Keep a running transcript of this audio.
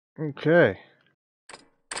Okay.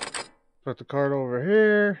 Put the cart over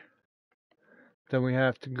here. Then we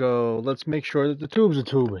have to go, let's make sure that the tubes are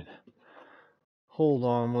tubing. Hold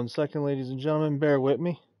on 1 second, ladies and gentlemen. Bear with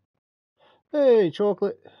me. Hey,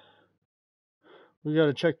 chocolate. We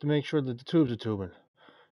gotta check to make sure that the tubes are tubing.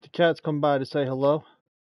 The cat's come by to say hello.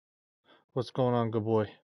 What's going on, good boy?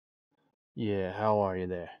 Yeah, how are you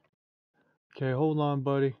there? Okay, hold on,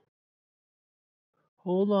 buddy.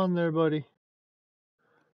 Hold on there, buddy.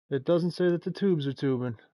 It doesn't say that the tubes are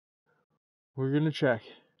tubing. We're gonna check.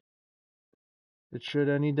 It should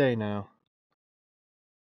any day now.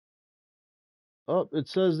 Oh, it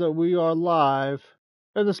says that we are live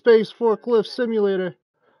in the Space Forklift Simulator.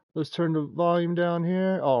 Let's turn the volume down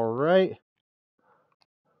here. Alright.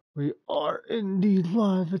 We are indeed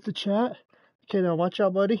live at the chat. Okay, now watch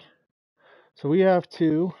out, buddy. So we have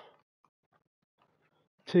to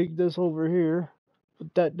take this over here.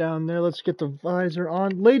 Put that down there. Let's get the visor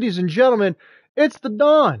on. Ladies and gentlemen, it's the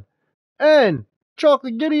dawn. And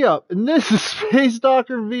Chocolate Giddy Up. And this is Space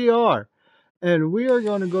Docker VR. And we are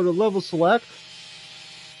going to go to level select.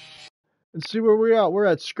 And see where we're at. We're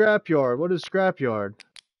at Scrapyard. What is Scrapyard?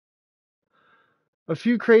 A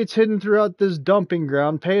few crates hidden throughout this dumping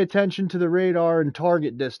ground. Pay attention to the radar and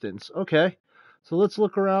target distance. Okay. So let's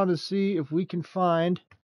look around and see if we can find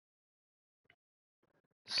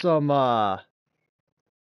some, Oh,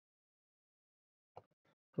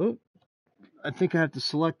 I think I have to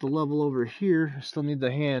select the level over here. I still need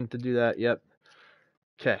the hand to do that. Yep.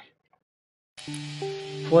 Okay.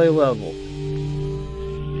 Play level.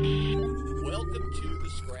 Welcome to the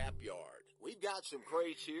scrapyard. We've got some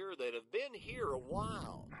crates here that have been here a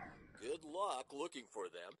while. Good luck looking for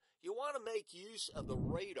them. You want to make use of the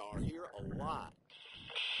radar here a lot.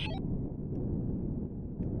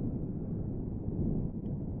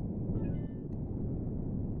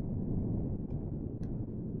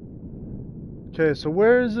 Okay, so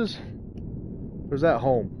where is this? Where's that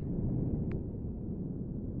home?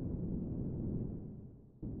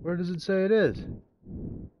 Where does it say it is?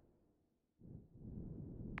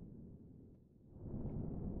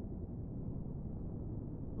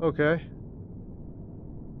 Okay.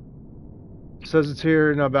 It says it's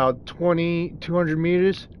here in about 200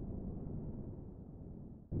 meters.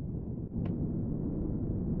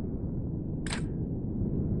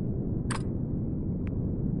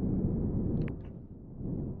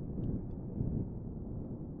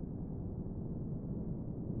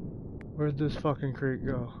 Where'd this fucking crate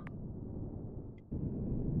go?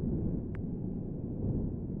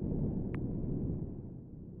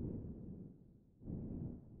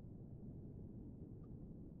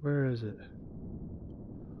 Where is it?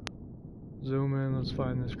 Zoom in, let's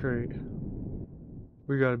find this crate.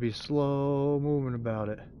 We gotta be slow moving about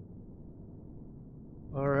it.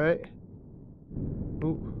 Alright.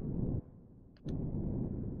 Ooh.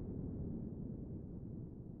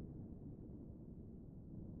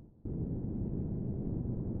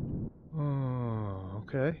 Oh,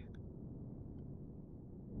 okay.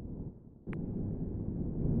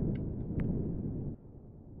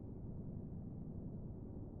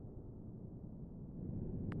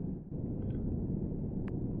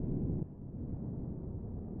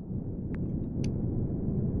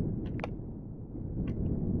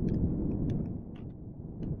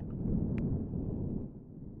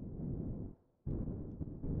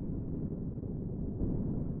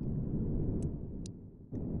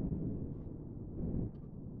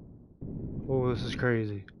 Oh, this is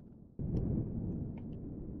crazy.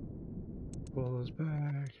 Pull this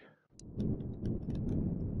back.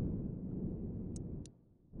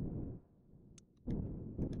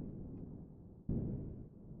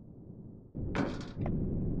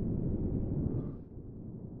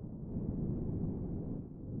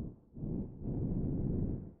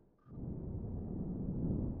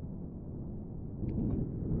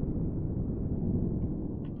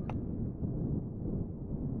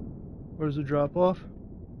 Where's the drop off?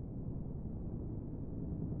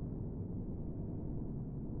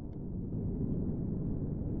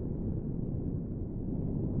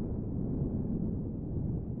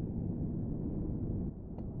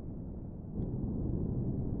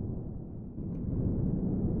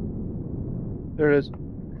 There it is.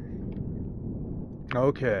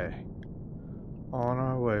 Okay. On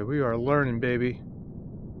our way. We are learning, baby.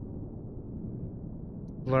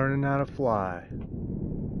 Learning how to fly.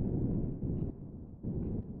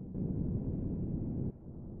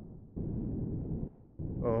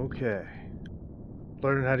 Okay.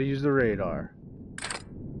 Learning how to use the radar.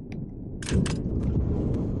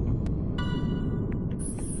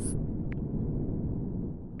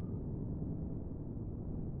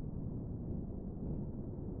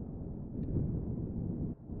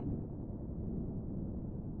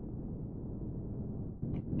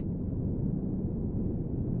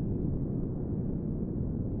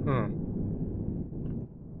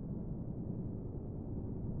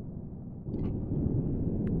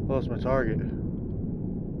 Lost my target.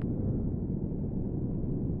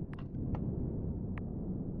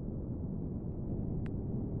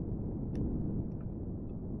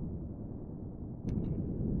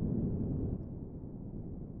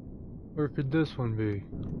 Where could this one be?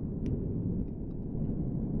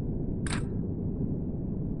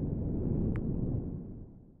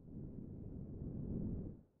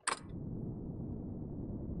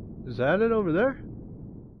 Is that it over there?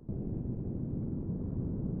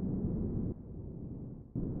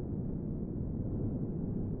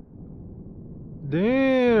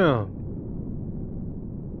 Damn!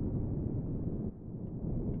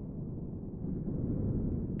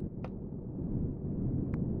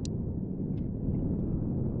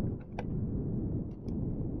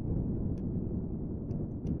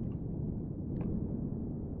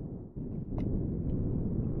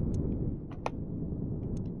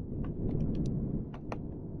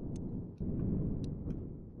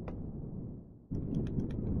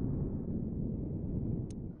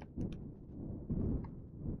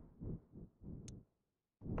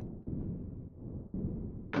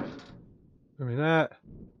 Give me that.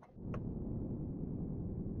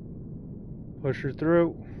 Push her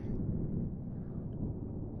through.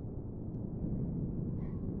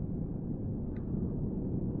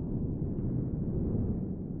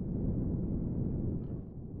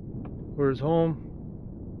 Where's home?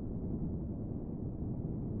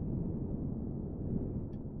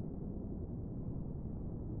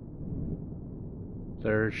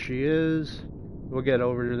 There she is. We'll get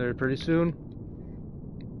over there pretty soon.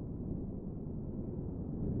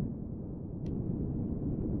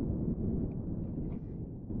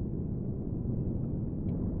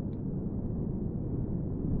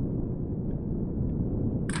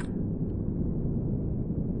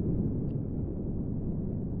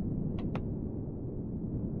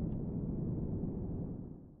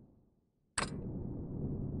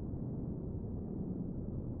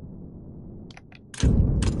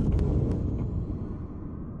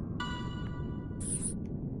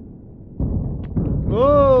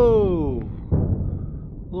 Whoa!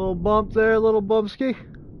 Little bump there, little bumpski.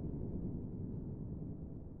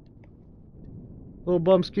 Little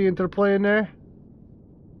bumpski into the plane there.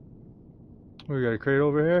 We got a crate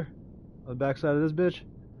over here on the back side of this bitch.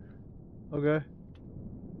 Okay.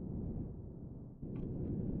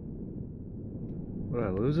 Did I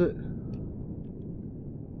lose it?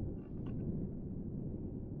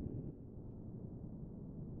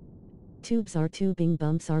 Tubes are tubing,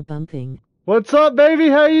 bumps are bumping. What's up, baby?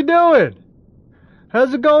 How you doing?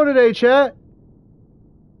 How's it going today, chat?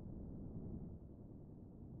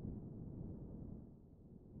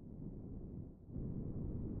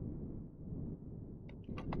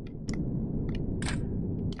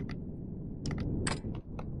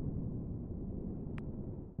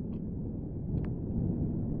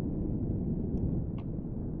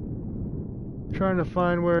 Trying to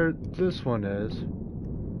find where this one is.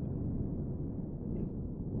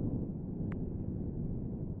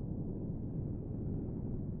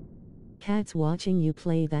 Cat's watching you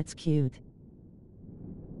play, that's cute.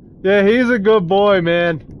 Yeah, he's a good boy,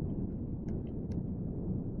 man.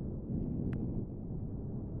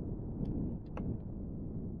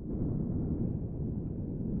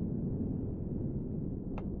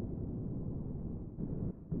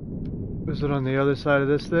 Is it on the other side of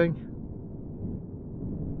this thing?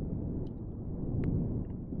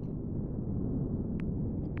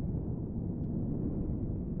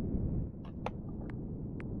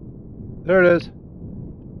 There it is.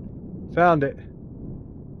 Found it.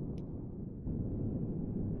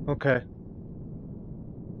 Okay.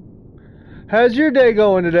 How's your day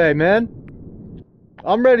going today, man?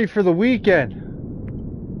 I'm ready for the weekend.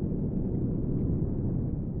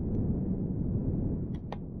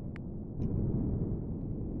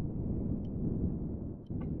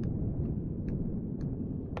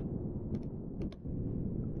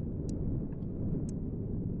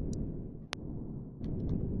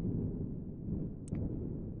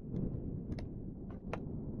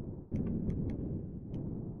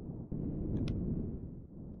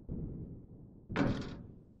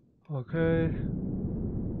 Okay,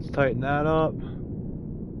 let's tighten that up.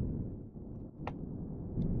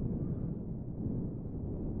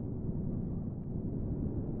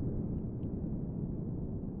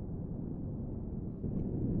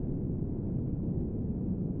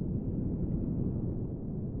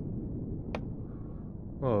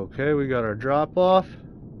 Okay, we got our drop off.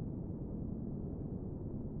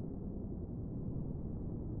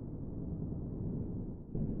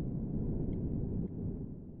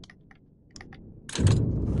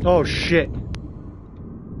 Oh shit.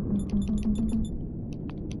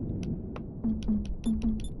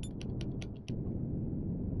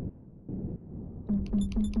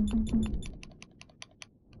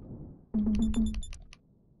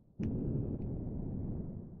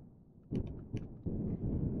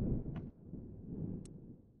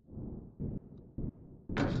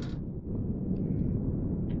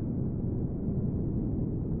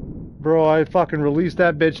 Bro, I fucking released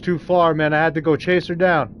that bitch too far, man. I had to go chase her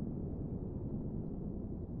down.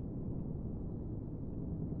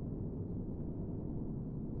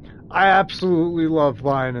 I absolutely love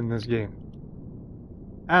flying in this game.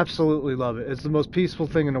 Absolutely love it. It's the most peaceful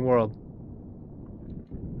thing in the world.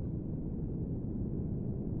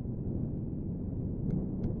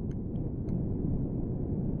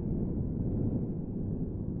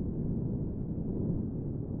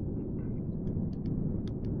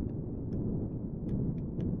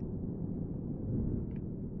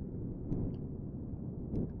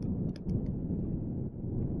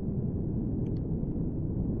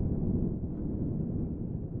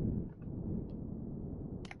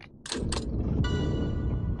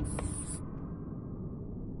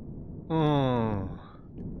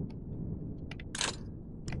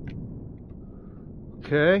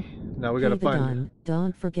 Okay, now we gotta Hey the find... Don,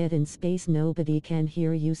 don't forget in space nobody can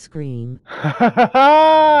hear you scream.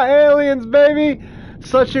 Aliens, baby!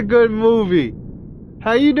 Such a good movie.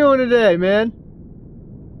 How you doing today, man?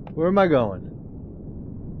 Where am I going?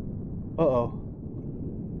 Uh-oh.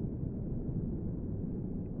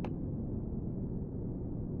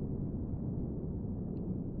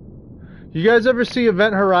 You guys ever see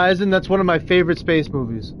Event Horizon? That's one of my favorite space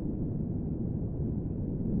movies.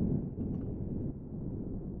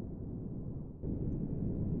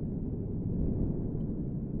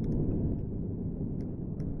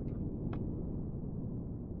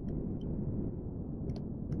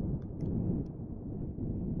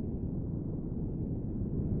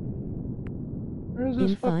 Where's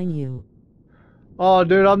this Fine you. Oh,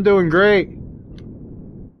 dude, I'm doing great.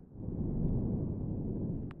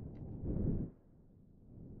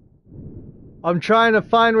 I'm trying to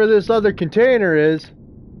find where this other container is.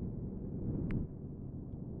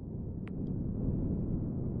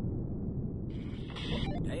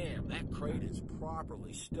 Damn, that crate is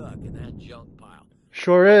properly stuck in that junk pile.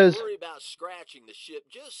 Sure Don't is. worry about scratching the ship.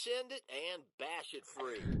 Just send it and bash it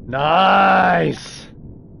free. Nice.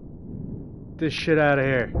 Get this shit out of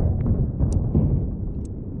here.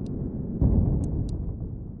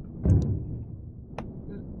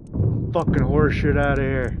 Fucking horse shit out of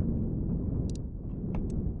here.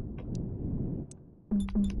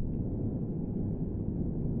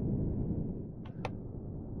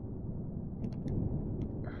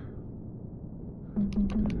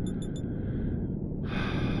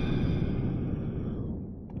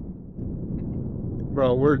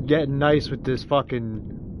 Bro, we're getting nice with this fucking...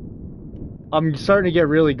 I'm starting to get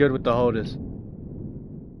really good with the Hotas.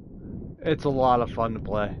 It's a lot of fun to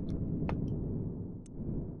play.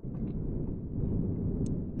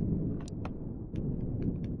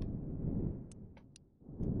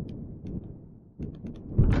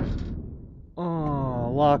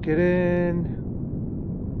 Oh, lock it in.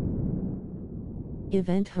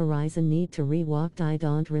 Event Horizon need to rewalked I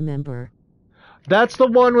don't remember. That's the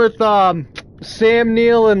one with Sam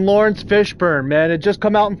Neill and Lawrence Fishburne, man. It just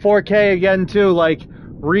come out in 4K again too, like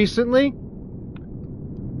recently.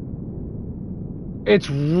 It's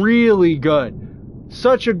really good.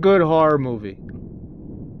 Such a good horror movie.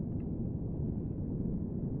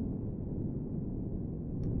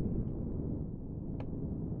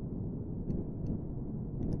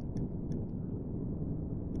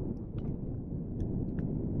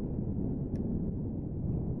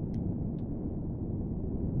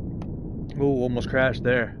 Ooh, almost crashed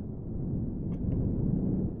there.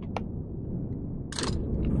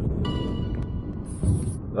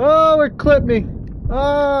 Oh, it clipped me.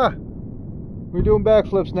 Ah! We're doing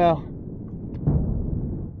backflips now.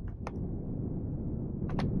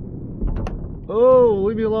 Oh,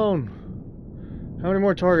 leave me alone. How many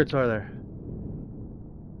more targets are there?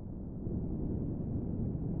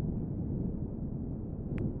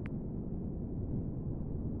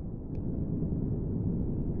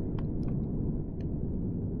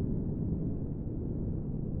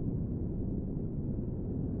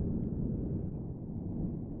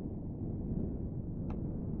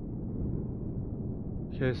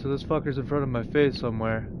 Okay, so this fucker's in front of my face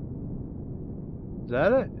somewhere. Is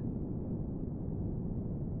that it?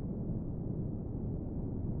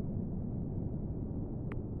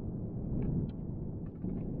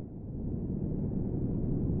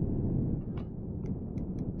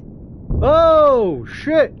 Oh,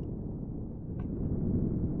 shit!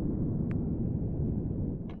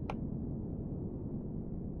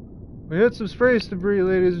 We hit some space debris,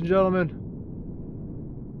 ladies and gentlemen.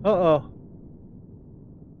 Uh-oh.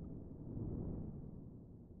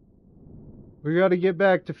 We gotta get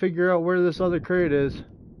back to figure out where this other crate is.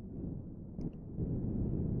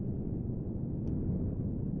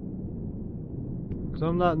 Because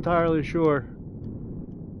I'm not entirely sure.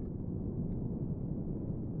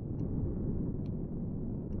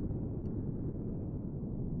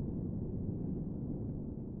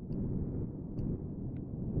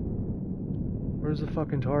 Where's the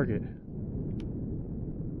fucking target?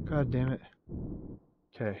 God damn it.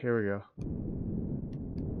 Okay, here we go.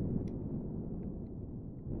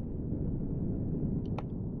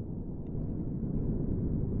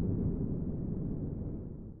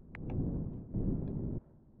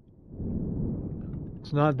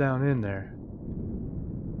 It's not down in there.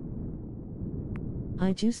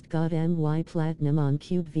 I just got MY Platinum on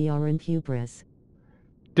Cube VR and Hubris.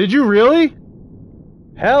 Did you really?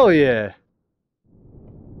 Hell yeah.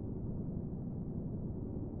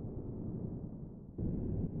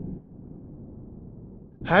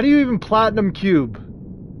 How do you even platinum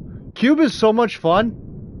Cube? Cube is so much fun.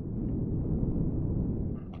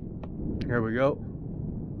 Here we go.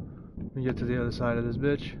 Let me get to the other side of this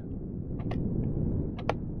bitch.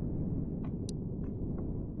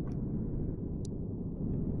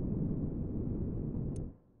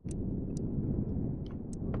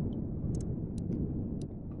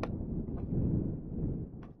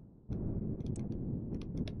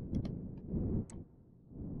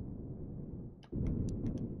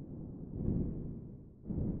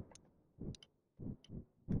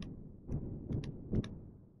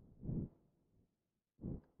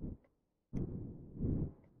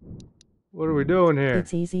 What are we doing here?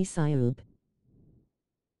 It's easy, Sayub.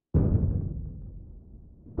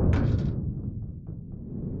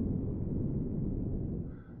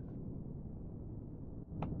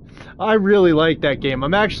 I really like that game.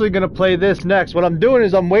 I'm actually going to play this next. What I'm doing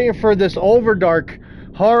is I'm waiting for this Overdark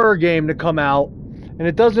horror game to come out. And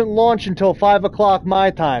it doesn't launch until 5 o'clock my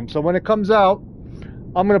time. So when it comes out,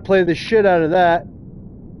 I'm going to play the shit out of that.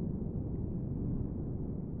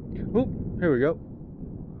 Oop, here we go.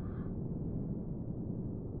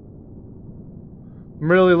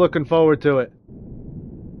 I'm really looking forward to it.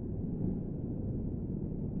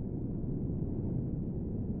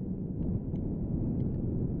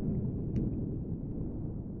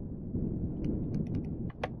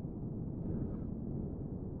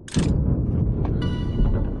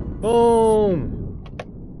 Boom!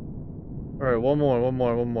 Alright, one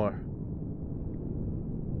more.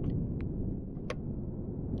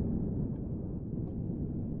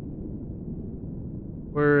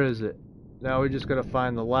 Where is it? Now we just gotta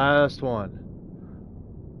find the last one.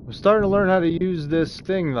 I'm starting to learn how to use this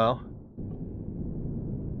thing though.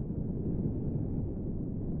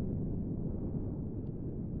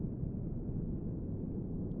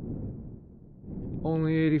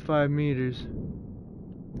 Only 85 meters.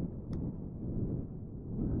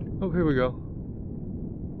 Oh, here we go.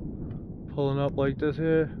 Pulling up like this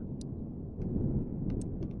here.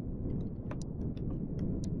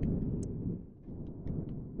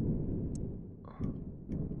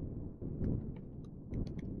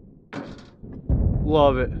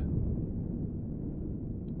 Love it.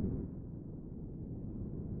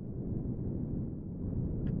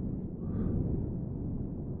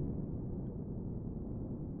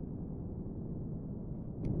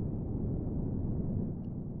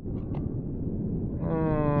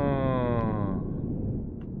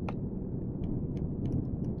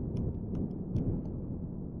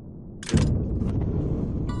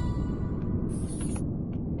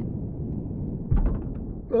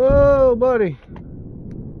 Oh, buddy.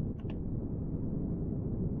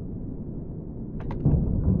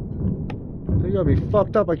 They gotta be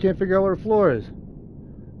fucked up. I can't figure out where the floor is.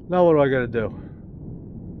 Now what do I gotta do?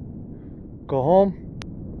 Go home?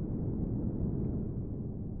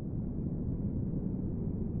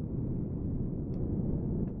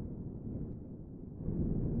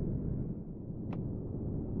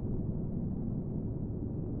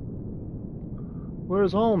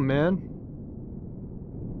 Where's home, man?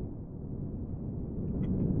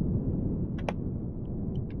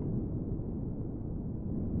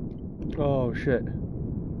 Oh shit.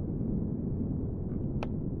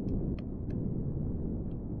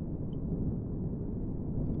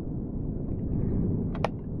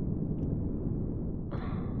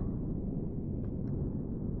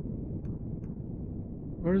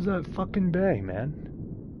 Where's that fucking bay, man?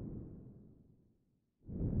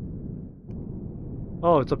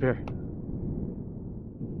 Oh, it's up here.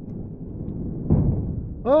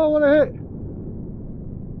 Oh, what a hit!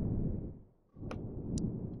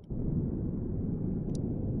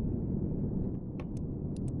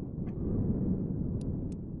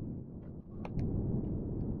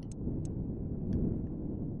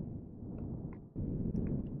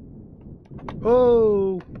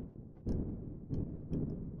 Oh!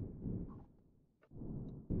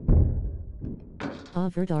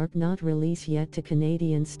 Overdark not release yet to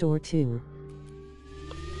Canadian Store 2.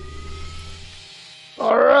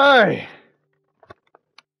 Alright!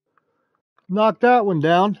 Knock that one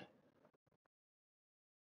down.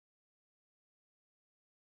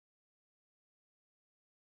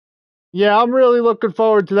 Yeah, I'm really looking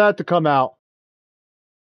forward to that to come out.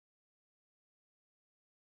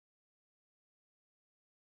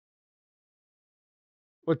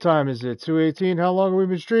 What time is it? 2:18? How long have we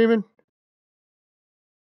been streaming?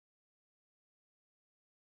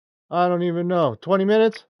 I don't even know. 20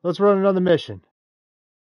 minutes? Let's run another mission.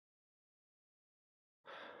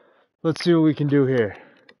 Let's see what we can do here.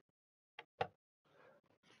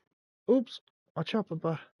 Oops. Watch out,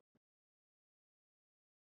 Papa.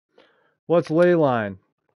 What's ley line?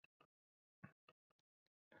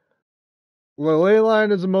 The ley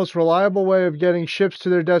line is the most reliable way of getting ships to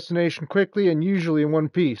their destination quickly and usually in one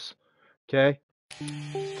piece. Okay?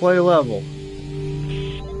 Play level.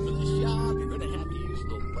 For this job, you're going to have to use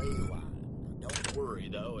the ley line. Don't worry,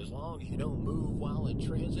 though. As long as you don't move while in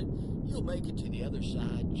transit, you'll make it to the other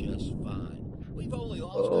side just fine. We've only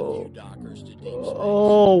lost a few dockers to deep space.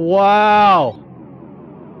 Oh, wow.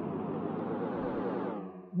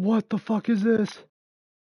 What the fuck is this?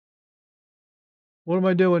 What am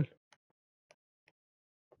I doing?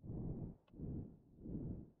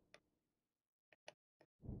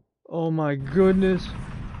 Oh my goodness.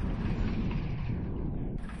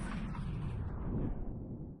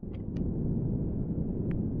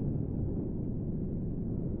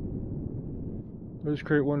 Where's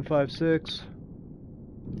crate 156?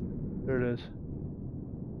 There it is.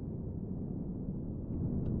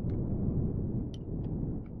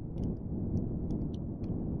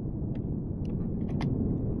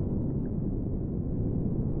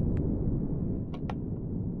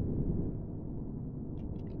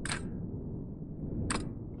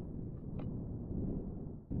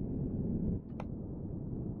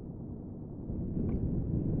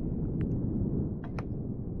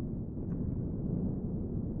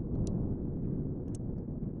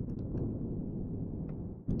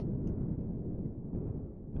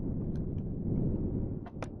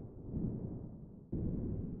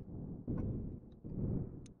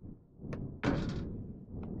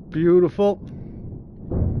 Beautiful.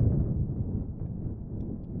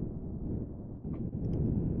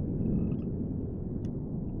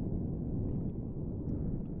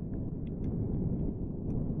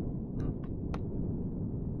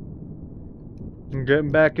 I'm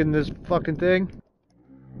getting back in this fucking thing.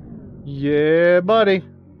 Yeah, buddy.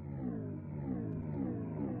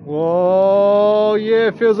 Whoa, yeah,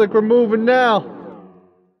 it feels like we're moving now.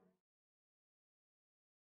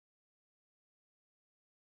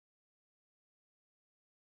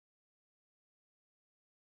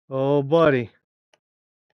 Oh, buddy.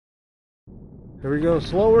 Here we go,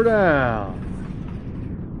 slow her down.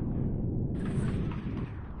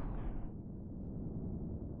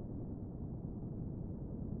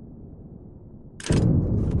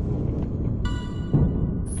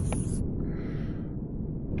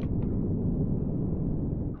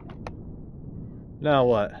 Now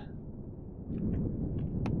what?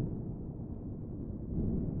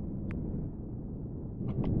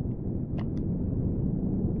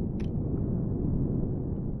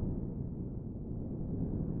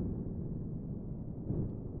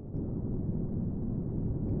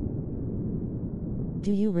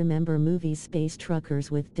 Do you remember movie Space Truckers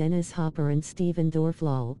with Dennis Hopper and Steven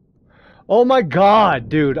Dorff? Oh my god,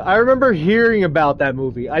 dude. I remember hearing about that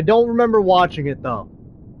movie. I don't remember watching it though.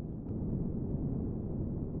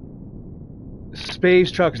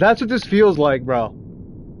 Space trucks. That's what this feels like, bro.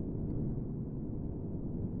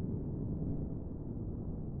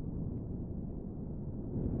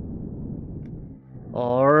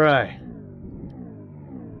 Alright.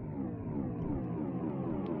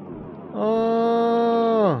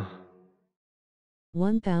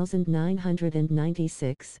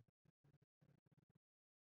 1996.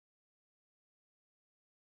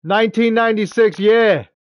 1996, yeah.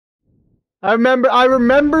 I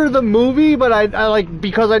remember the movie, but I like,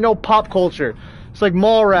 because I know pop culture. It's like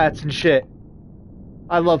Mallrats and shit.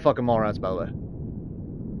 I love fucking Mallrats, by the way.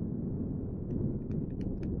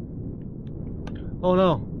 Oh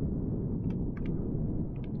no.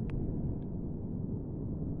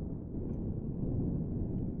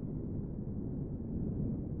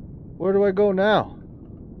 Where do I go now?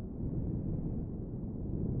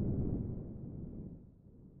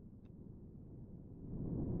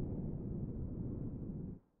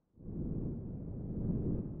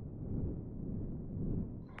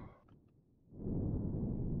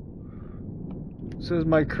 It says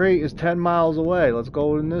my crate is 10 miles away. Let's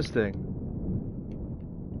go in this thing.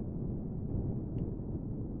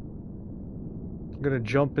 I'm gonna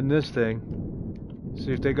jump in this thing.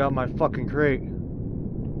 See if they got my fucking crate.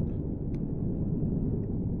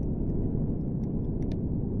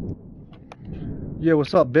 Yeah,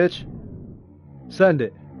 what's up, bitch? Send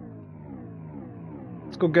it.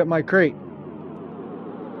 go get my crate.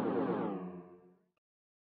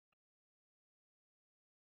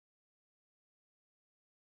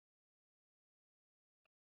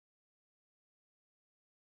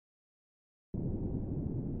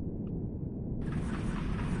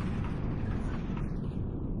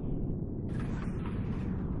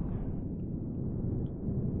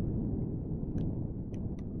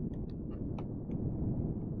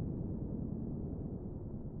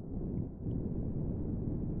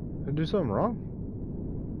 Did I do something wrong?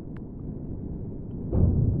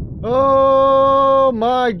 Oh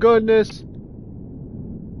my goodness!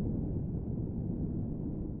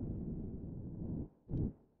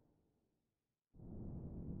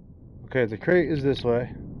 Okay, the crate is this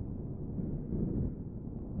way.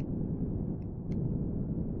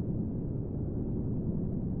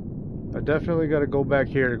 I definitely got to go back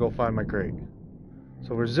here to go find my crate.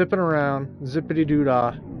 So we're zipping around, zippity doo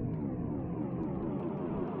dah.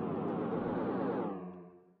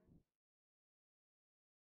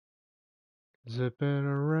 Zipping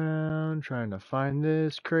around, trying to find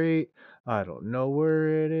this crate. I don't know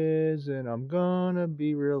where it is, and I'm gonna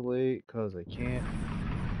be real late, cause I can't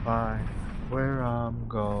find where I'm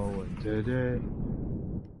going today.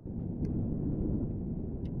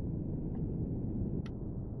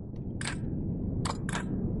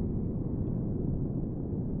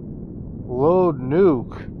 Load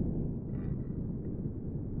nuke.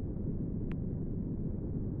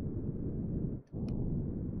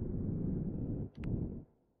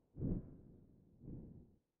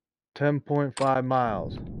 $10.5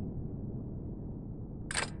 miles.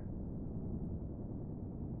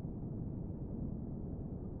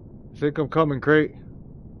 Think I'm coming, crate.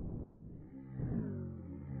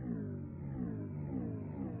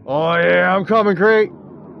 Oh yeah, I'm coming, crate.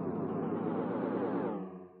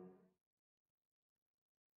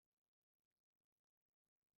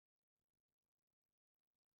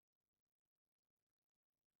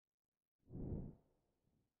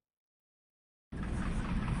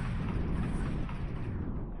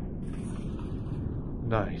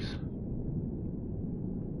 Nice.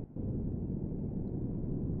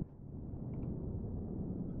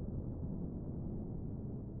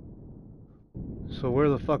 So where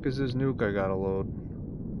the fuck is this nuke I gotta load?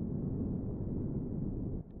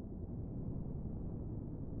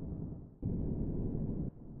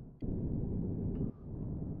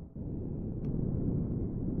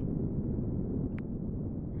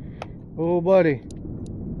 Oh buddy.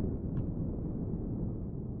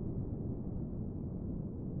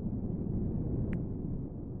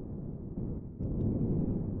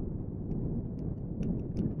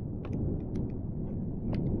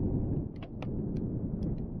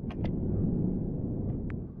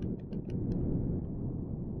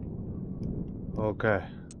 Okay.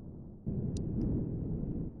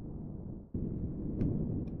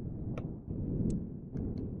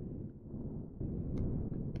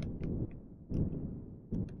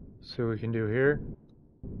 See what we can do here.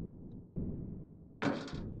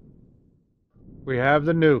 We have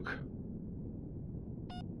the nuke.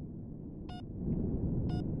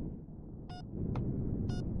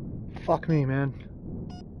 Fuck me, man.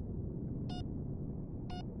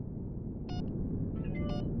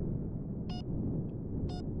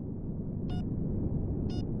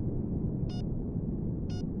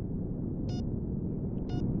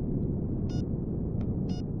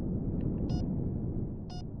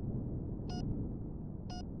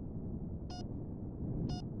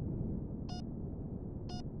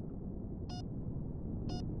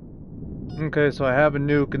 Okay, so I have a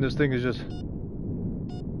nuke and this thing is just...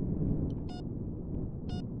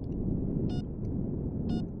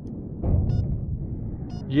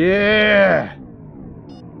 Yeah!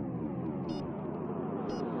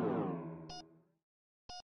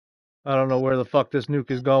 I don't know where the fuck this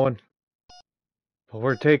nuke is going. But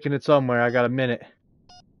we're taking it somewhere. I got a minute.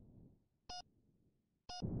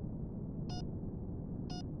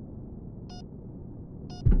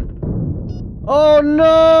 Oh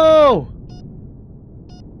no!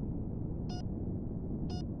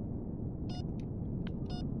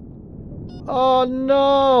 Oh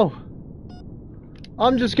no!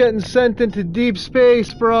 I'm just getting sent into deep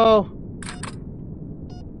space, bro.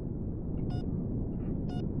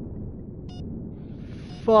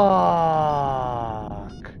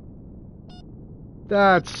 Fuck.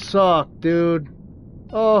 That sucked, dude.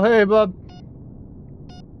 Oh, hey, bub.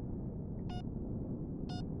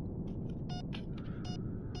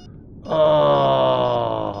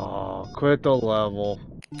 Oh, quit the level.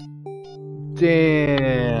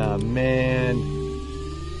 Damn, man.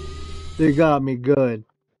 They got me good.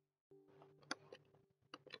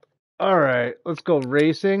 Alright, let's go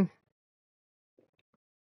racing.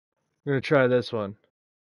 I'm gonna try this one.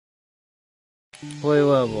 Play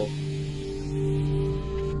level.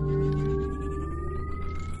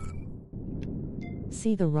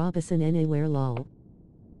 See the Robinson anywhere lol.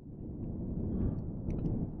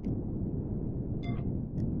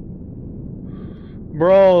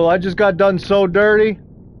 Bro, I just got done so dirty.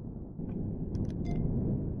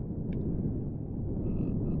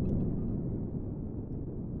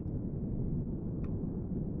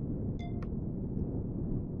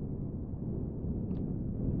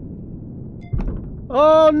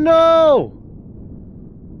 Oh no!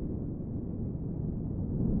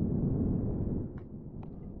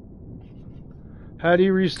 How do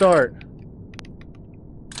you restart?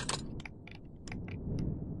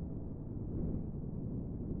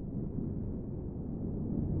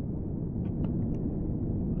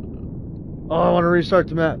 Oh, I want to restart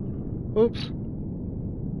the map. Oops.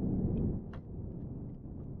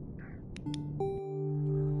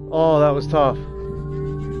 Oh, that was tough.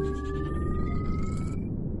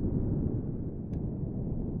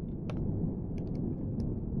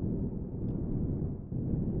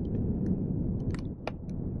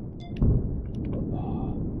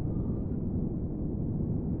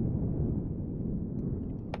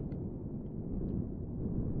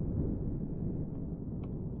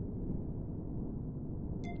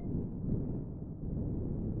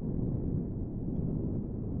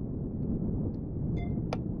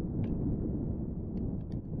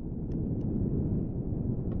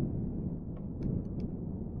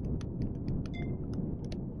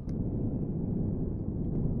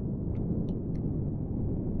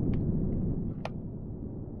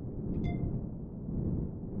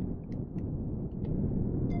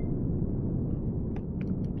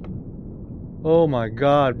 Oh my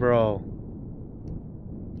god, bro.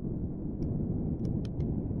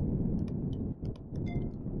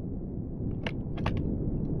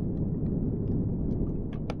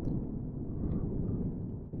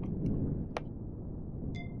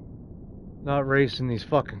 Not racing these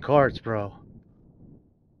fucking carts, bro.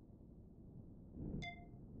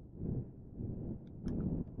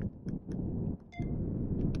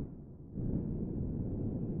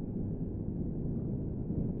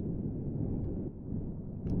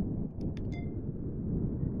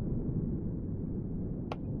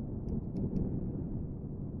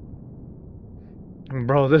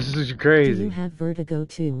 Bro, this is crazy. Do you have vertigo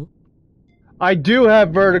too? I do have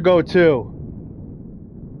vertigo too.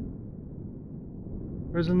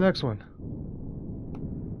 Where's the next one?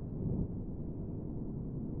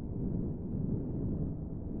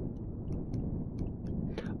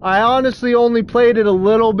 I honestly only played it a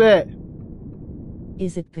little bit.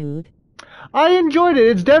 Is it good? I enjoyed it.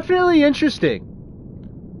 It's definitely interesting.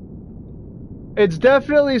 It's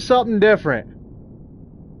definitely something different.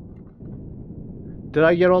 Did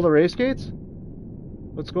I get all the race gates?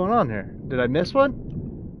 What's going on here? Did I miss one?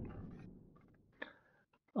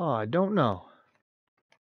 Oh, I don't know.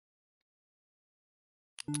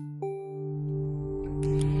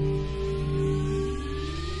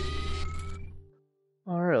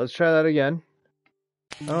 Alright, let's try that again.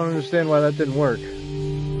 I don't understand why that didn't work.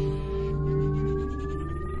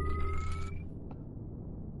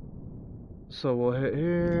 So we'll hit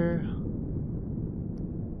here.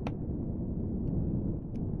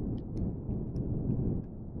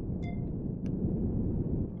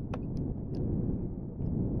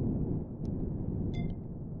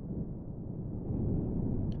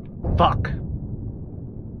 Fuck.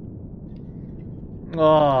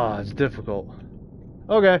 Oh, it's difficult.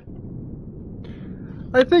 Okay.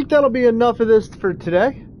 I think that'll be enough of this for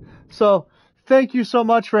today. So, thank you so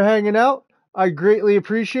much for hanging out. I greatly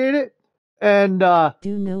appreciate it. And,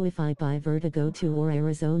 Do know if I buy Vertigo 2 or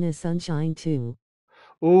Arizona Sunshine 2?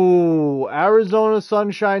 Ooh, Arizona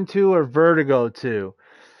Sunshine 2 or Vertigo 2.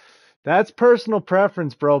 That's personal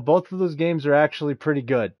preference, bro. Both of those games are actually pretty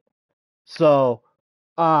good. So,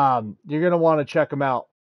 you're gonna want to check them out.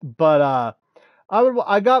 But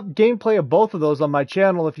I got gameplay of both of those on my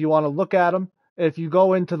channel if you want to look at them. If you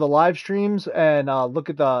go into the live streams and look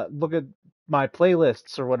at my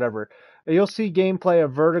playlists or whatever, you'll see gameplay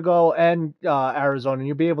of Vertigo and Arizona, and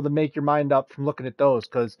you'll be able to make your mind up from looking at those.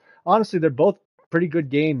 Because honestly, they're both pretty good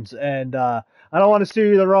games, and I don't want to steer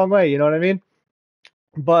you the wrong way. You know what I mean?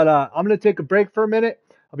 But I'm gonna take a break for a minute.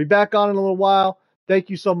 I'll be back on in a little while. Thank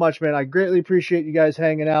you so much, man. I greatly appreciate you guys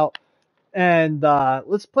hanging out. And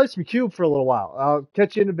let's play some Cube for a little while. I'll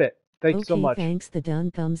catch you in a bit. Thank you so much. Okay, thanks. The done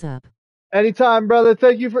thumbs up. Anytime, brother.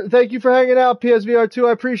 Thank you for hanging out, PSVR2.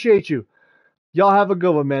 I appreciate you. Y'all have a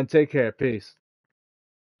good one, man. Take care. Peace.